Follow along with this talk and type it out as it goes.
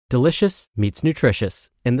Delicious meets nutritious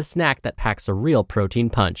in the snack that packs a real protein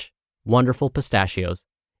punch. Wonderful Pistachios.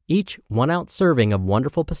 Each 1-ounce serving of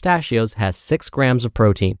Wonderful Pistachios has 6 grams of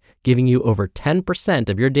protein, giving you over 10%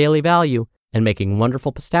 of your daily value and making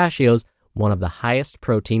Wonderful Pistachios one of the highest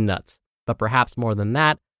protein nuts. But perhaps more than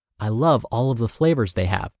that, I love all of the flavors they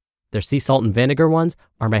have. Their sea salt and vinegar ones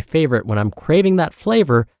are my favorite when I'm craving that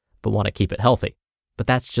flavor but want to keep it healthy. But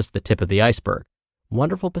that's just the tip of the iceberg.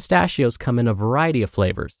 Wonderful Pistachios come in a variety of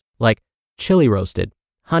flavors, like chili roasted,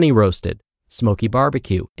 honey roasted, smoky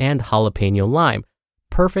barbecue, and jalapeno lime,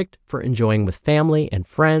 perfect for enjoying with family and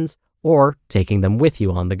friends or taking them with you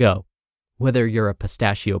on the go. Whether you're a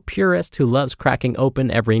pistachio purist who loves cracking open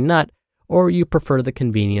every nut, or you prefer the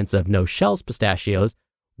convenience of no-shells pistachios,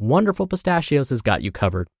 Wonderful Pistachios has got you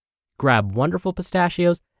covered. Grab Wonderful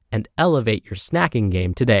Pistachios and elevate your snacking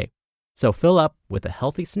game today. So fill up with a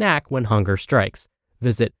healthy snack when hunger strikes.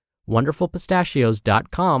 Visit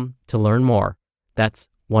wonderfulpistachios.com to learn more. That's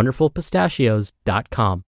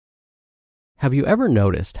wonderfulpistachios.com. Have you ever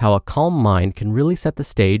noticed how a calm mind can really set the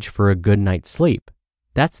stage for a good night's sleep?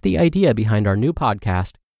 That's the idea behind our new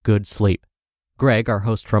podcast, Good Sleep. Greg, our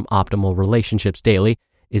host from Optimal Relationships Daily,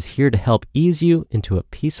 is here to help ease you into a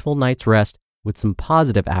peaceful night's rest with some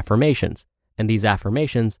positive affirmations. And these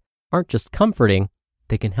affirmations aren't just comforting,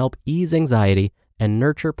 they can help ease anxiety and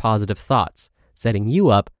nurture positive thoughts, setting you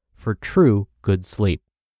up for true good sleep.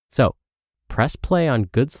 So, press play on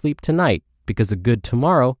Good Sleep tonight because a good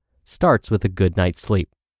tomorrow starts with a good night's sleep.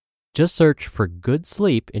 Just search for Good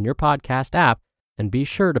Sleep in your podcast app and be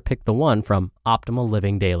sure to pick the one from Optimal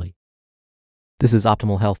Living Daily. This is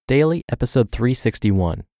Optimal Health Daily, episode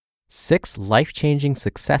 361. 6 life-changing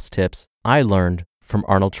success tips I learned from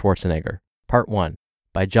Arnold Schwarzenegger, part 1,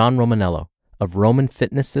 by John Romaniello of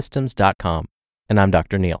RomanFitnessSystems.com. And I'm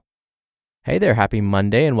Dr. Neil. Hey there, happy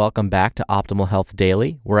Monday, and welcome back to Optimal Health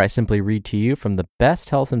Daily, where I simply read to you from the best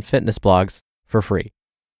health and fitness blogs for free.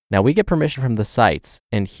 Now, we get permission from the sites,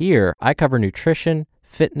 and here I cover nutrition,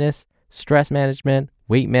 fitness, stress management,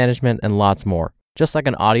 weight management, and lots more, just like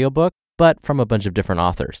an audiobook, but from a bunch of different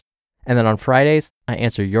authors. And then on Fridays, I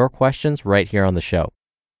answer your questions right here on the show.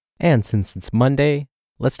 And since it's Monday,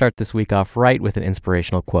 let's start this week off right with an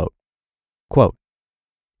inspirational quote. Quote,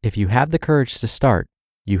 "If you have the courage to start,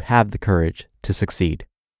 you have the courage to succeed."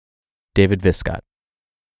 David Viscott.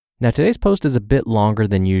 Now today's post is a bit longer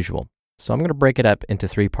than usual, so I'm going to break it up into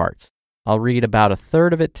 3 parts. I'll read about a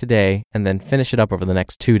third of it today and then finish it up over the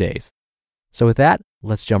next 2 days. So with that,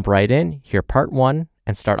 let's jump right in, hear part 1,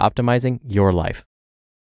 and start optimizing your life.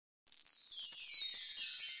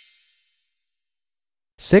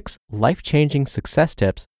 6 life-changing success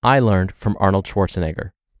tips I learned from Arnold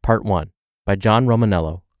Schwarzenegger, part 1, by John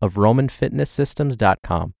Romaniello of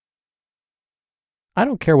RomanFitnessSystems.com. I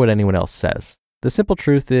don't care what anyone else says. The simple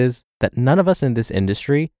truth is that none of us in this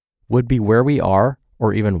industry would be where we are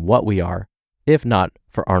or even what we are if not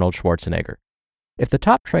for Arnold Schwarzenegger. If the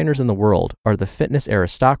top trainers in the world are the fitness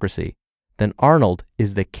aristocracy, then Arnold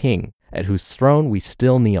is the king at whose throne we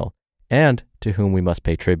still kneel and to whom we must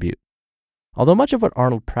pay tribute. Although much of what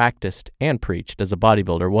Arnold practiced and preached as a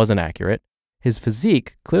bodybuilder wasn't accurate, his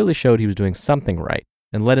physique clearly showed he was doing something right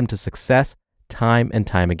and led him to success time and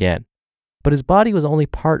time again. But his body was only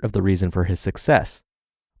part of the reason for his success.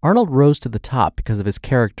 Arnold rose to the top because of his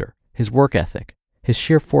character, his work ethic, his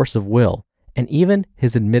sheer force of will, and even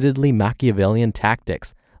his admittedly Machiavellian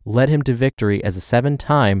tactics led him to victory as a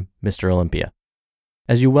 7-time Mr. Olympia.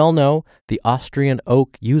 As you well know, the Austrian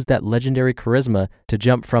oak used that legendary charisma to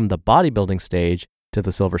jump from the bodybuilding stage to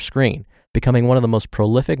the silver screen, becoming one of the most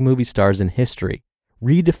prolific movie stars in history,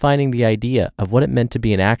 redefining the idea of what it meant to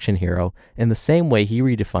be an action hero in the same way he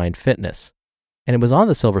redefined fitness. And it was on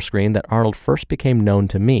the silver screen that Arnold first became known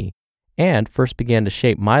to me and first began to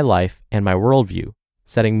shape my life and my worldview,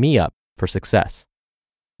 setting me up for success.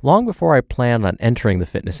 Long before I planned on entering the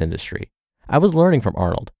fitness industry, I was learning from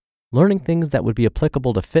Arnold, learning things that would be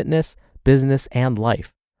applicable to fitness, business, and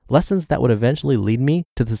life, lessons that would eventually lead me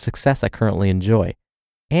to the success I currently enjoy.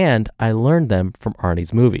 And I learned them from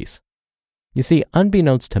Arnie's movies. You see,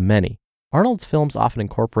 unbeknownst to many, Arnold's films often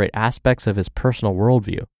incorporate aspects of his personal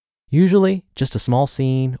worldview. Usually, just a small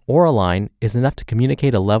scene or a line is enough to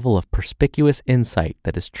communicate a level of perspicuous insight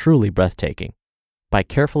that is truly breathtaking. By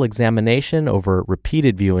careful examination over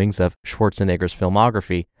repeated viewings of Schwarzenegger's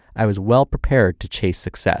filmography, I was well prepared to chase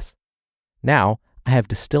success. Now, I have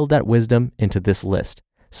distilled that wisdom into this list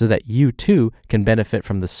so that you too can benefit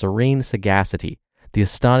from the serene sagacity, the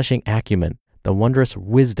astonishing acumen, the wondrous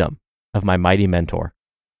wisdom of my mighty mentor.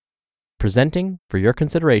 Presenting for your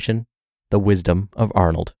consideration, the wisdom of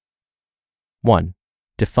Arnold. 1.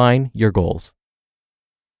 Define your goals.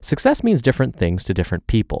 Success means different things to different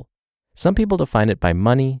people. Some people define it by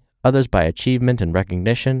money, others by achievement and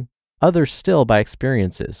recognition, others still by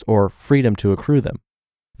experiences or freedom to accrue them.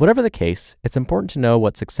 Whatever the case, it's important to know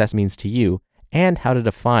what success means to you and how to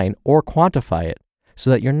define or quantify it so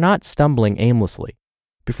that you're not stumbling aimlessly.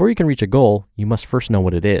 Before you can reach a goal, you must first know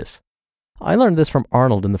what it is. I learned this from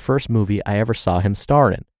Arnold in the first movie I ever saw him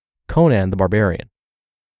star in, Conan the Barbarian.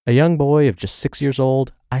 A young boy of just 6 years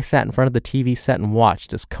old, I sat in front of the TV set and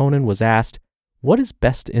watched as Conan was asked, "What is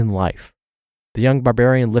best in life?" The young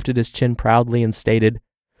barbarian lifted his chin proudly and stated,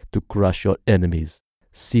 "To crush your enemies,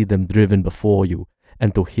 see them driven before you,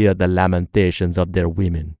 and to hear the lamentations of their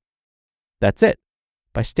women." That's it.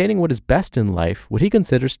 By stating what is best in life, what he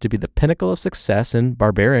considers to be the pinnacle of success in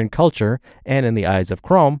barbarian culture and in the eyes of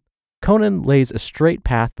Chrome, Conan lays a straight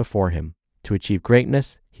path before him. To achieve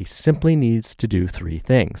greatness, he simply needs to do 3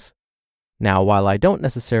 things. Now, while I don't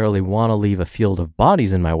necessarily want to leave a field of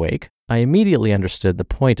bodies in my wake, I immediately understood the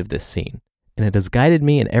point of this scene, and it has guided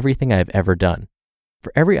me in everything I have ever done.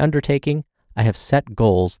 For every undertaking, I have set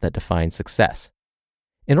goals that define success.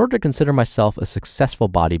 In order to consider myself a successful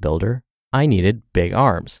bodybuilder, I needed big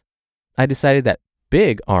arms. I decided that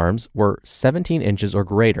big arms were 17 inches or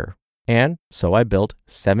greater, and so I built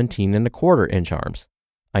 17.25-inch arms.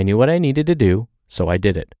 I knew what I needed to do, so I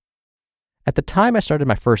did it. At the time I started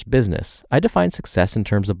my first business, I defined success in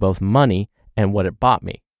terms of both money and what it bought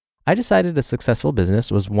me. I decided a successful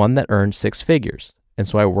business was one that earned 6 figures, and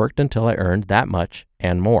so I worked until I earned that much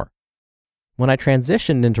and more. When I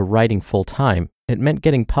transitioned into writing full-time, it meant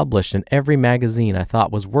getting published in every magazine I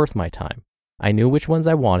thought was worth my time. I knew which ones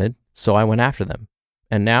I wanted, so I went after them.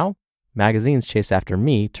 And now, magazines chase after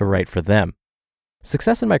me to write for them.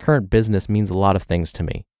 Success in my current business means a lot of things to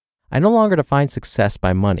me. I no longer define success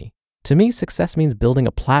by money. To me, success means building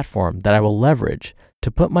a platform that I will leverage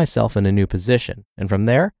to put myself in a new position, and from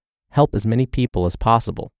there, help as many people as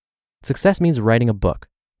possible. Success means writing a book,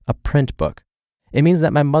 a print book. It means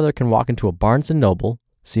that my mother can walk into a Barnes & Noble,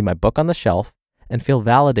 see my book on the shelf, and feel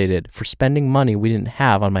validated for spending money we didn't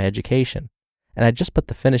have on my education, and I just put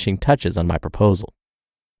the finishing touches on my proposal.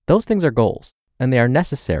 Those things are goals, and they are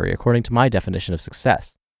necessary according to my definition of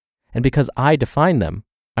success. And because I define them,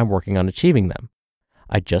 I'm working on achieving them.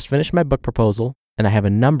 I just finished my book proposal, and I have a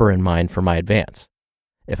number in mind for my advance.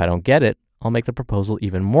 If I don't get it, I'll make the proposal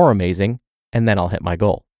even more amazing, and then I'll hit my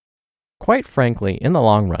goal. Quite frankly, in the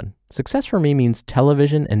long run, success for me means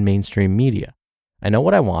television and mainstream media. I know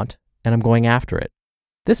what I want, and I'm going after it.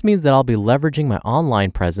 This means that I'll be leveraging my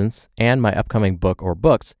online presence and my upcoming book or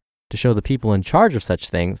books to show the people in charge of such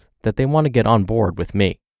things that they want to get on board with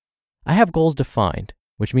me. I have goals defined,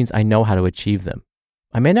 which means I know how to achieve them.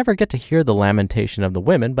 I may never get to hear the lamentation of the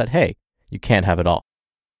women, but hey, you can't have it all.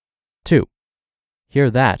 2. Hear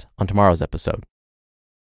that on tomorrow's episode.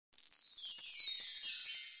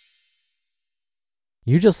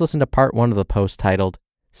 You just listened to part 1 of the post titled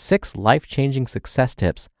 6 Life-Changing Success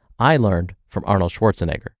Tips I Learned from Arnold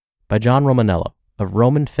Schwarzenegger by John Romaniello of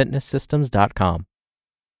RomanFitnessSystems.com.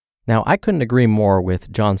 Now, I couldn't agree more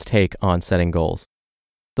with John's take on setting goals.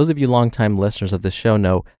 Those of you longtime listeners of this show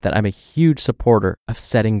know that I'm a huge supporter of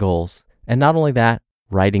setting goals, and not only that,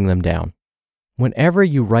 writing them down. Whenever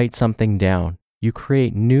you write something down, you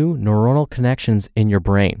create new neuronal connections in your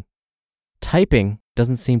brain. Typing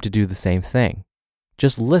doesn't seem to do the same thing.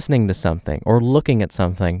 Just listening to something or looking at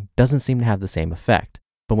something doesn't seem to have the same effect.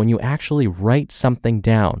 But when you actually write something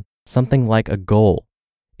down, something like a goal,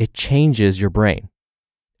 it changes your brain.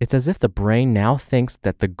 It's as if the brain now thinks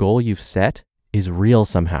that the goal you've set is real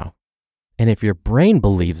somehow. And if your brain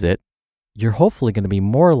believes it, you're hopefully going to be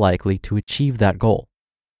more likely to achieve that goal.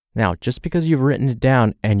 Now, just because you've written it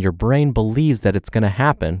down and your brain believes that it's going to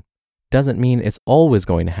happen, doesn't mean it's always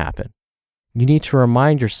going to happen. You need to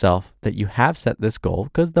remind yourself that you have set this goal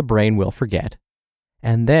because the brain will forget,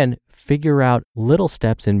 and then figure out little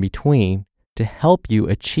steps in between to help you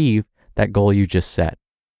achieve that goal you just set.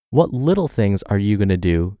 What little things are you going to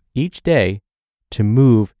do each day to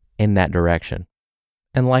move in that direction?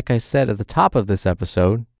 And like I said at the top of this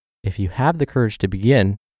episode, if you have the courage to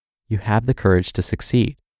begin, you have the courage to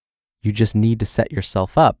succeed. You just need to set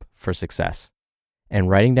yourself up for success. And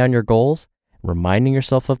writing down your goals, reminding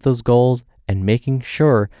yourself of those goals, and making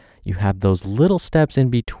sure you have those little steps in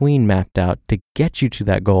between mapped out to get you to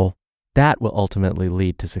that goal, that will ultimately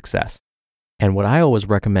lead to success. And what I always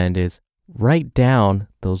recommend is write down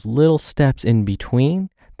those little steps in between,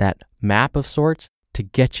 that map of sorts, to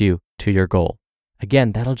get you to your goal.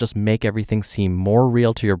 Again, that'll just make everything seem more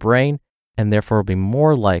real to your brain and therefore be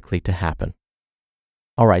more likely to happen.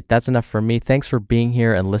 All right, that's enough for me. Thanks for being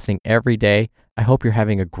here and listening every day. I I hope you're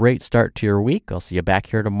having a great start to your week. I'll see you back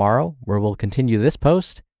here tomorrow where we'll continue this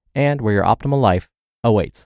post and where your optimal life awaits.